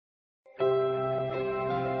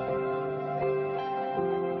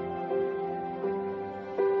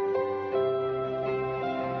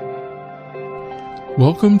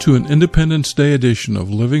Welcome to an Independence Day edition of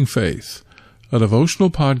Living Faith, a devotional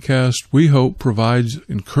podcast we hope provides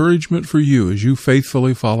encouragement for you as you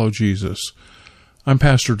faithfully follow Jesus. I'm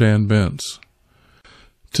Pastor Dan Bentz.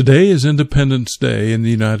 Today is Independence Day in the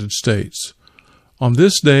United States. On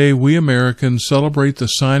this day, we Americans celebrate the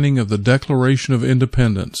signing of the Declaration of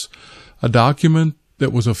Independence, a document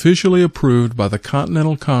that was officially approved by the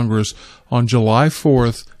Continental Congress on July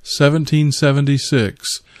 4th,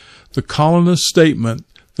 1776, the colonist statement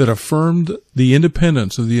that affirmed the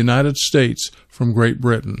independence of the United States from Great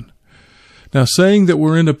Britain. Now, saying that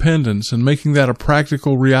we're independent and making that a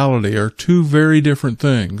practical reality are two very different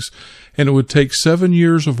things, and it would take 7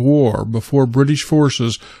 years of war before British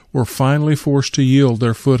forces were finally forced to yield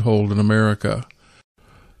their foothold in America.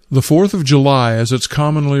 The 4th of July, as it's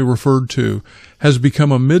commonly referred to, has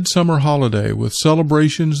become a midsummer holiday with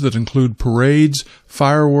celebrations that include parades,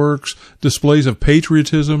 fireworks, displays of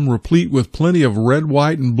patriotism replete with plenty of red,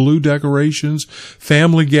 white, and blue decorations,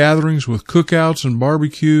 family gatherings with cookouts and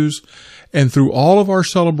barbecues, and through all of our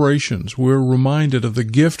celebrations, we're reminded of the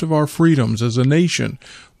gift of our freedoms as a nation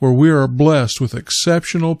where we are blessed with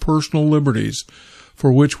exceptional personal liberties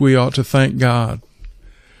for which we ought to thank God.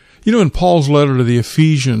 You know, in Paul's letter to the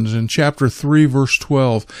Ephesians in chapter 3, verse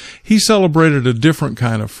 12, he celebrated a different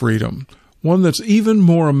kind of freedom, one that's even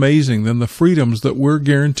more amazing than the freedoms that we're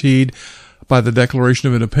guaranteed by the Declaration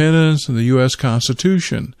of Independence and the U.S.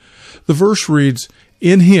 Constitution. The verse reads,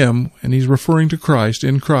 "In Him," and he's referring to Christ,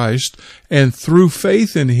 in Christ, "and through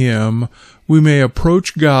faith in Him, we may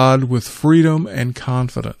approach God with freedom and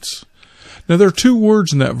confidence." Now, there are two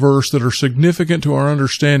words in that verse that are significant to our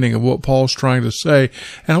understanding of what Paul's trying to say,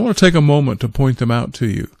 and I want to take a moment to point them out to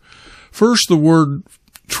you. First, the word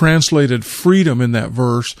translated freedom in that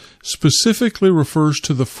verse specifically refers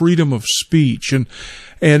to the freedom of speech, and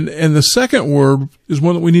the second word is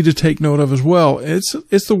one that we need to take note of as well.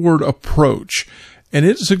 It's the word approach, and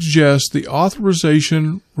it suggests the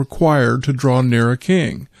authorization required to draw near a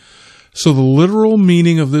king. So the literal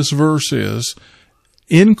meaning of this verse is,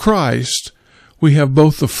 in Christ, we have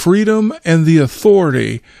both the freedom and the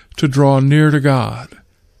authority to draw near to God.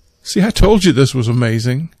 See, I told you this was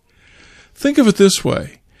amazing. Think of it this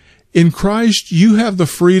way. In Christ, you have the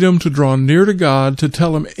freedom to draw near to God, to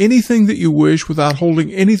tell Him anything that you wish without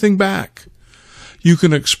holding anything back. You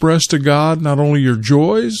can express to God not only your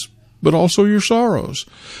joys, but also your sorrows.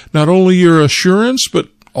 Not only your assurance, but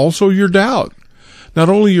also your doubt. Not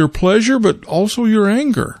only your pleasure, but also your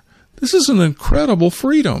anger. This is an incredible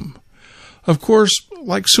freedom. Of course,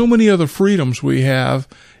 like so many other freedoms we have,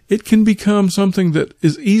 it can become something that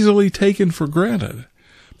is easily taken for granted.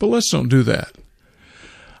 But let's don't do that.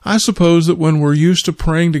 I suppose that when we're used to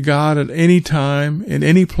praying to God at any time, in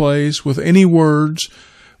any place, with any words,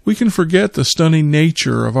 we can forget the stunning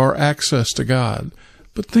nature of our access to God.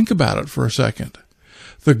 But think about it for a second.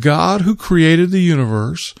 The God who created the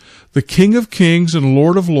universe, the King of kings and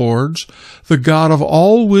Lord of lords, the God of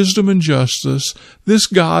all wisdom and justice, this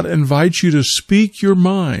God invites you to speak your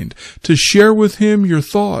mind, to share with Him your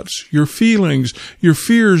thoughts, your feelings, your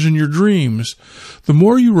fears, and your dreams. The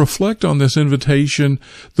more you reflect on this invitation,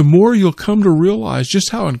 the more you'll come to realize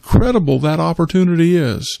just how incredible that opportunity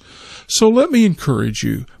is. So let me encourage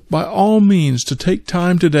you, by all means, to take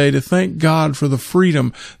time today to thank God for the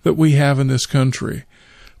freedom that we have in this country.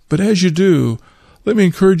 But as you do, let me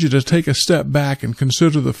encourage you to take a step back and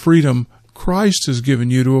consider the freedom Christ has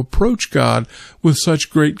given you to approach God with such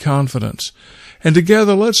great confidence. And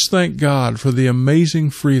together, let's thank God for the amazing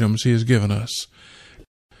freedoms He has given us.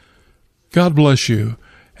 God bless you,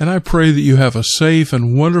 and I pray that you have a safe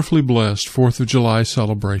and wonderfully blessed 4th of July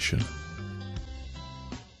celebration.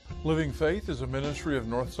 Living Faith is a ministry of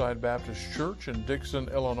Northside Baptist Church in Dixon,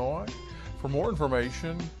 Illinois. For more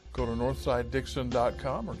information, go to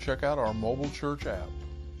northsidedixon.com or check out our mobile church app.